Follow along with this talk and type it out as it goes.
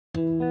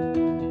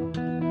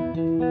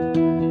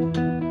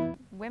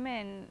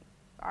women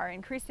are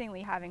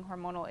increasingly having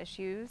hormonal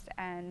issues,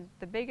 and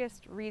the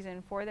biggest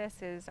reason for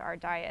this is our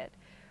diet.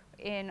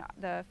 In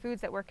the foods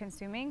that we're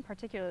consuming,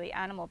 particularly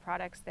animal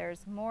products,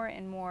 there's more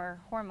and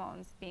more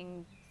hormones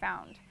being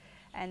found.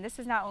 And this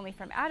is not only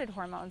from added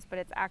hormones, but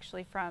it's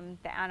actually from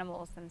the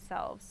animals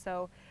themselves.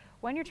 So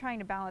when you're trying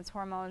to balance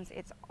hormones,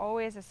 it's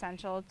always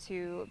essential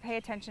to pay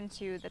attention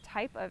to the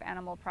type of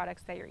animal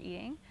products that you're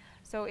eating.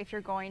 So if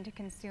you're going to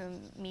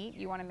consume meat,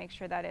 you want to make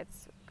sure that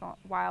it's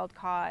wild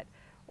caught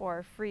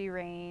or free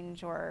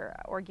range or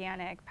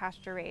organic,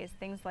 pasture raised,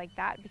 things like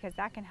that, because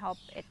that can help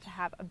it to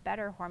have a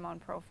better hormone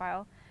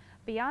profile.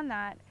 Beyond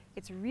that,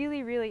 it's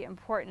really, really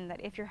important that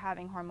if you're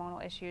having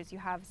hormonal issues, you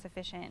have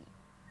sufficient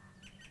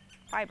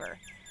fiber.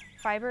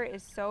 Fiber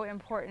is so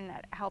important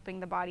at helping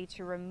the body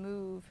to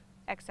remove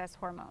excess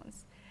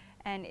hormones.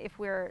 And if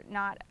we're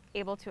not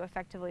able to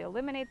effectively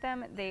eliminate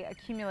them, they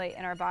accumulate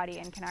in our body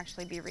and can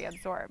actually be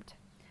reabsorbed.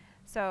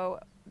 So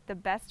the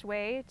best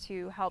way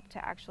to help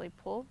to actually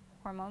pull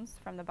hormones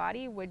from the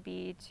body would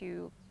be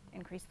to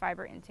increase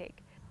fiber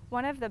intake.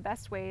 One of the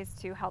best ways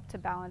to help to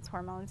balance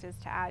hormones is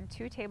to add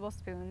 2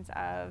 tablespoons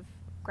of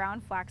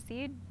ground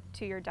flaxseed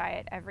to your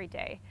diet every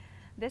day.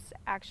 This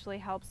actually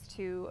helps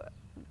to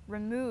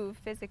remove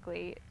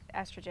physically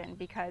estrogen,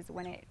 because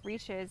when it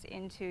reaches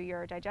into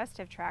your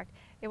digestive tract,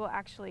 it will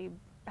actually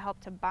help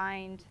to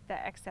bind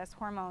the excess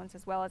hormones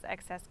as well as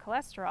excess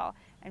cholesterol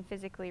and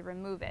physically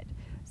remove it.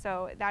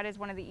 So that is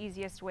one of the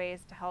easiest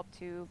ways to help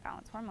to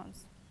balance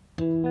hormones.